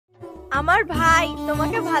আমার ভাই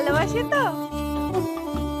তোমাকে ভালোবাসে তো।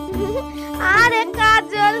 আরে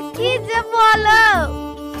কাজল কি যে বলো।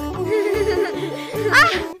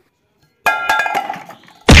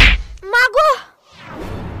 মাগো,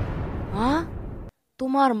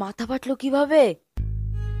 তোমার মাথা ফাটলো কিভাবে?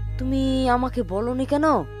 তুমি আমাকে বলনি কেন?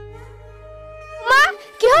 মা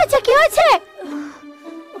কি হয়েছে কি হয়েছে?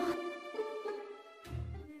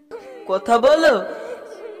 কথা বলো।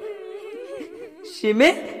 সিমি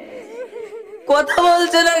কথা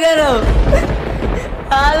বলছো না কেন?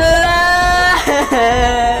 আল্লাহ!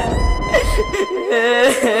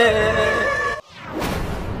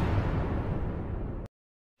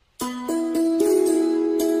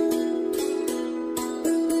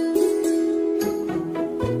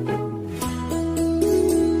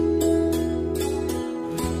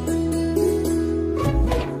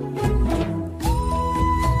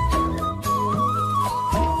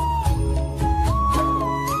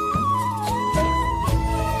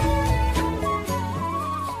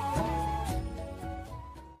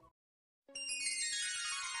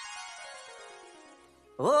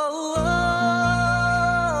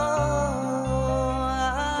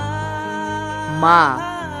 মা,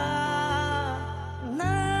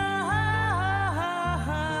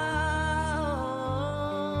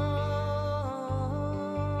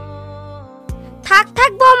 থাক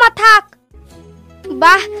থাক বৌমা থাক।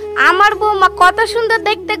 বাহ, আমার বৌমা কত সুন্দর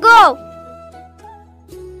দেখতে গো।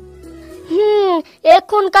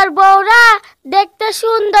 এখনকার বউরা দেখতে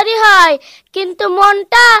সুন্দরী হয়, কিন্তু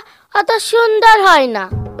মনটা অত সুন্দর হয় না।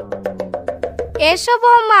 এসো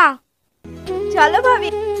বৌমা। চলো ভাবি।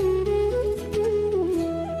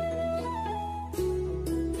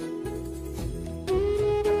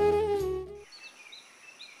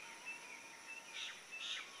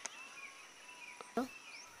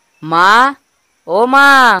 মা, ও মা।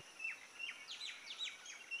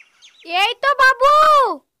 এই তো বাবু।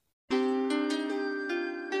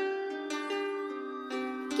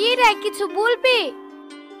 কি রে, কিছু বলবি?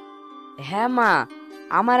 হ্যাঁ মা,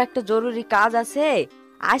 আমার একটা জরুরি কাজ আছে,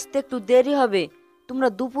 আসতে একটু দেরি হবে। তোমরা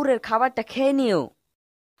দুপুরের খাবারটা খেয়ে নিও।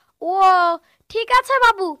 ও ঠিক আছে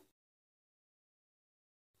বাবু।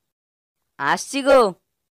 আসছি গো।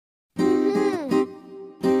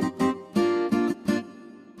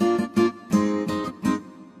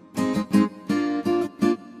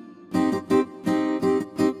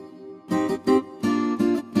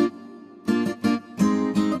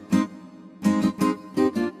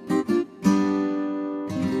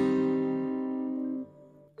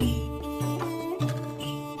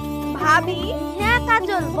 ভাবি। হ্যাঁ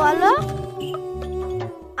কাজল বলো।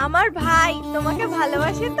 আমার ভাই তোমাকে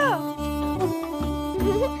ভালোবাসে তো।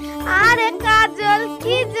 আরে কাজল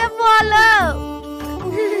কি যে বলো।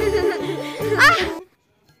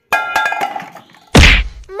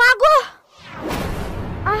 মাগো,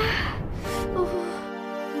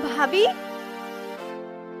 ভাবি।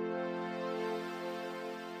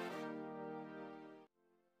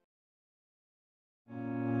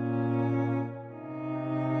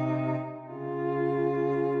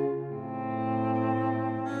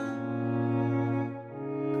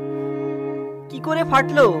 কি করে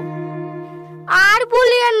ফাটলো? আর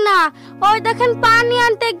বলিয়েন না, ওই দেখেন পানি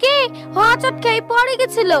আনতে গিয়ে হোঁচট খেয়ে পড়ে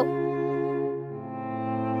গেছিল।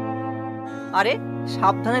 আরে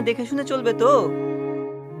সাবধানে দেখে শুনে চলবে তো।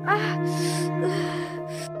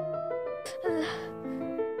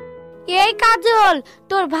 এই কাজল,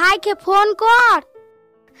 তোর ভাইকে ফোন কর।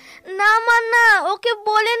 না মা না, ওকে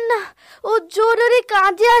বলেন না, ও জরুরি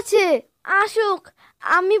কাজে আছে। আসুক,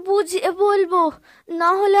 আমি বুঝিয়ে বলবো, না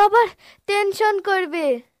হলে আবার টেনশন করবে।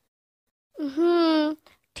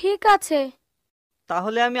 ঠিক আছে।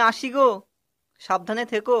 তাহলে আমি আসি গো, সাবধানে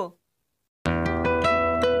থেকো।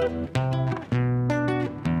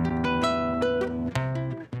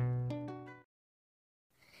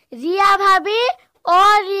 রিয়া ভাবি, ও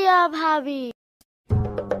রিয়া ভাবি।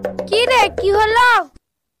 কি রে, কি হলো?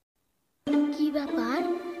 কি ব্যাপার?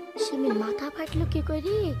 শিমের মাথা ফাটলো কি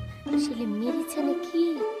করে? শিলে মেরেছে নাকি?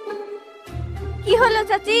 কি হলো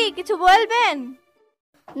চাচি, কিছু বলবেন?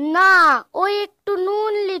 না, ওই একটু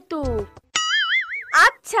নুন লিটু।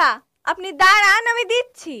 আচ্ছা, আপনি দাঁড়ান, আমি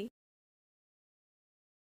দিচ্ছি।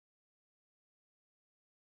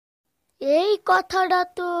 এই কথাটা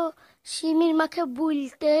তো শিমির মাকে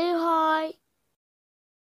বলতেই হয়।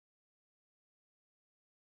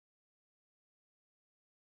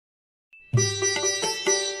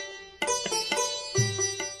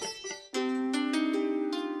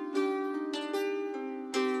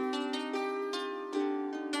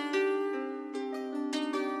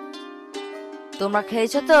 তোমরা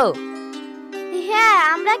খেয়েছো তো? হ্যাঁ,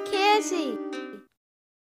 আমরা খেয়েছি।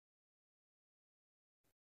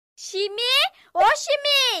 সিমি, ও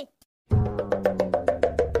সিমি।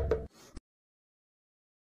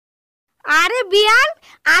 আরে বিয়ান,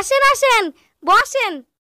 আসেন আসেন, বসেন।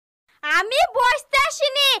 আমি বসতে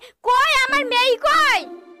আসিনি, কই আমার মেয়ে কই?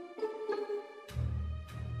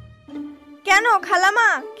 কেন খালামা,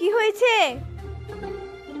 কি হয়েছে?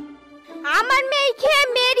 আমার মেয়েকে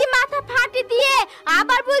মেরি মাথা ফাটি দিয়ে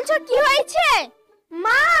আবার বলছো কি হয়েছে?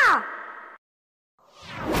 মা,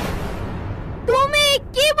 তুমি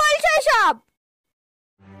কি বলছো সব?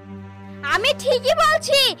 আমি ঠিকই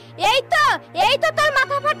বলছি, এই তো তোর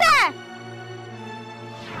মাথা ফাটা।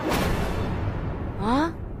 হ্যাঁ,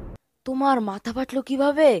 তোমার মাথা ফাটলো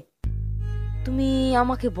কিভাবে? তুমি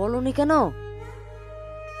আমাকে বলনি কেন?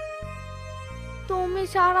 তুমি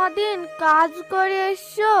সারাদিন কাজ করে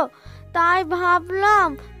এসছো, তাই ভাবলাম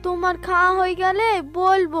তোমার খাওয়া হয়ে গেলে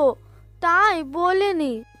বলবো, তাই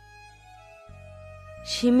বলিনি।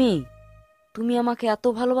 সিমি, তুমি আমাকে এত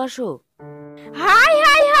ভালোবাসো? হাই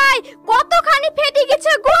হাই হাই, কতখানি ফেটে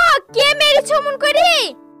গেছে গো, কে মেরেছে অমন করে?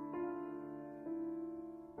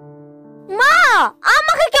 মা,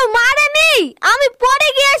 আমাকে কেউ মারেনি, আমি পড়ে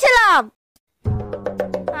গিয়েছিলাম।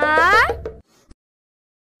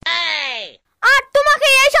 আর তোমাকে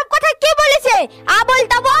এইসব কথা কে বলেছে? আবল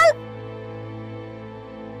তাবল।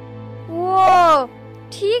 ও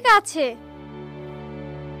ঠিক আছে।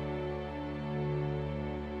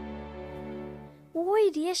 ওই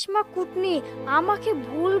রেশমা কুটনি আমাকে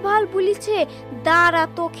ভুলভাল বলেছে, দাঁড়া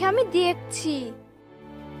তোকে আমি দেখছি।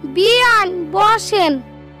 বিয়ান, বসেন।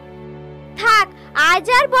 থাক, আজ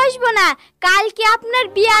আর বসবো না, কালকে আপনার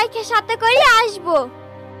বিয়াইকে সাথে করে আসবো।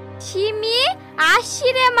 সিমি, আসছি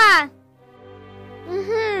রে মা।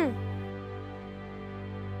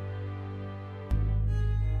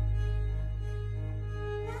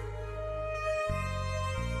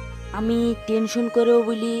 আমি টেনশন করেও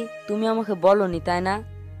বলি তুমি আমাকে বলনি, তাই না?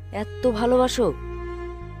 এত ভালোবাসো।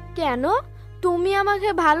 কেন, তুমি আমাকে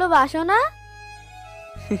ভালোবাসো না?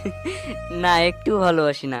 না, একটু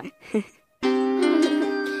ভালোবাসি না।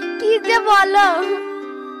 কি যে বলো।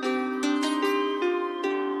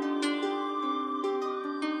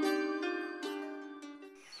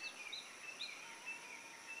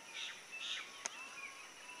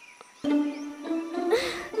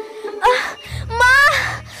 মা,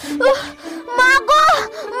 মা গো,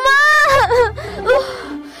 মা।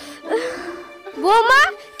 বৌমা,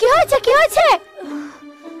 কি হয়েছে কি হয়েছে?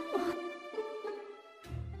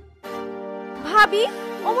 ভাবি,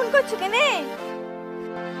 অমন করছো কেনে?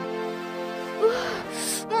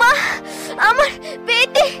 মা, আমার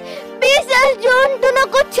পেটে বিশাল যন্ত্রণা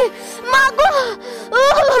করছে, মা গো।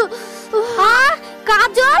 হ্যাঁ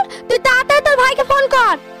কাজল, তুই তাড়াতাড়ি তোর ভাইকে ফোন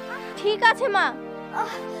কর। ঠিক আছে মা।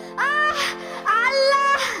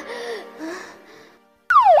 আল্লাহ।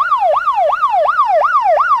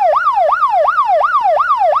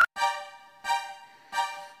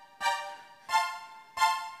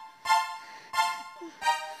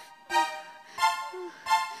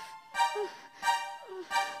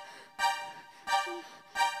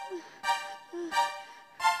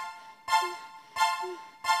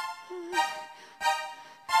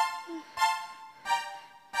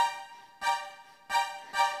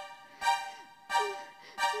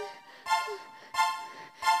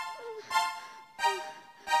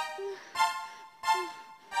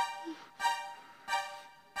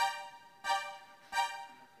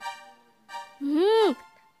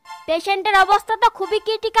 পেশেন্টের অবস্থা তো খুবই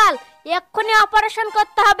ক্রিটিক্যাল, এক্ষুনি অপারেশন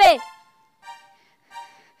করতে হবে।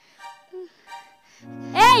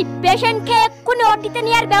 এই পেশেন্টকে এক্ষুনি ওটিতে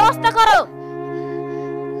নেওয়ার ব্যবস্থা করো।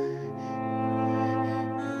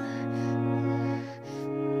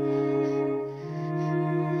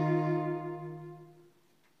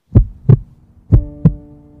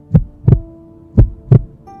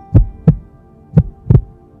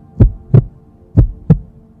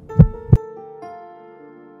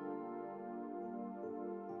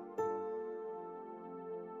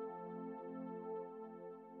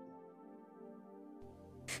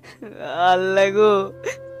 আল্লাহ গো,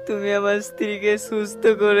 তুমি আমার স্ত্রীকে সুস্থ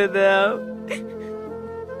করে দাও।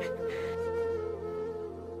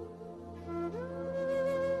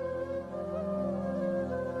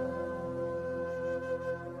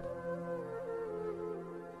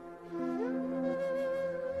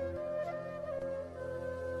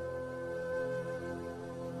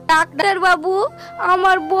 ডাক্তার বাবু,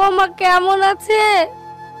 আমার বৌমা কেমন আছে?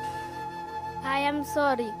 I am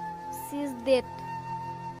sorry, she is dead.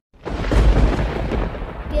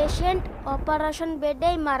 Patient operation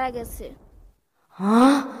বেডেই মারা গেছে।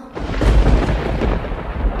 হ্যাঁ,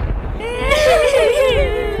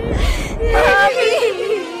 আমি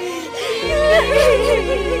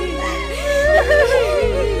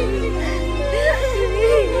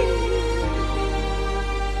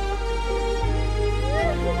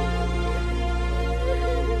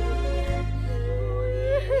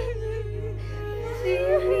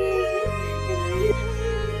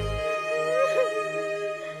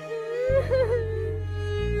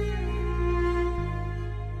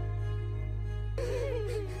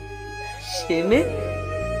সিমি,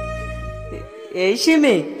 এই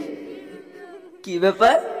সিমি, কি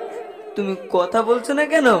ব্যাপার? তুমি কথা বলছো না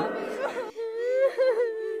কেন?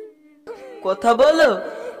 কথা বলো।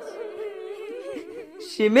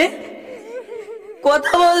 সিমি,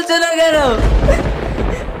 কথা বলছো না কেন?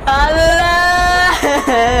 আল্লাহ!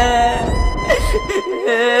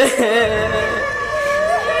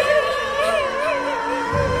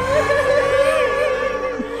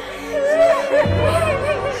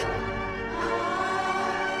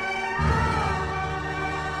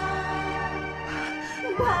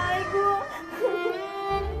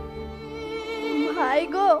 ভাই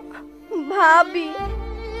গো, ভাবি।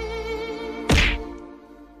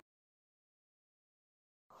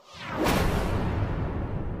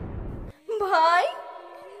 ভাই,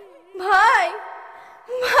 ভাই,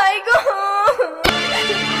 ভাই গো,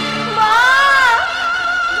 মা,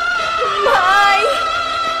 ভাই।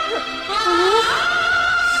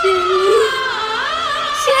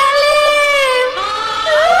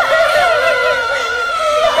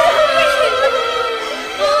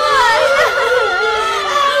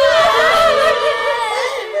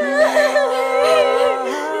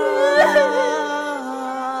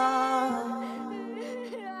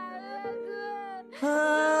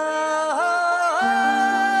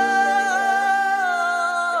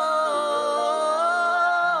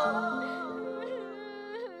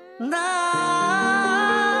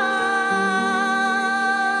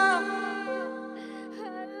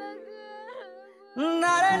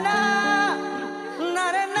 না রে না।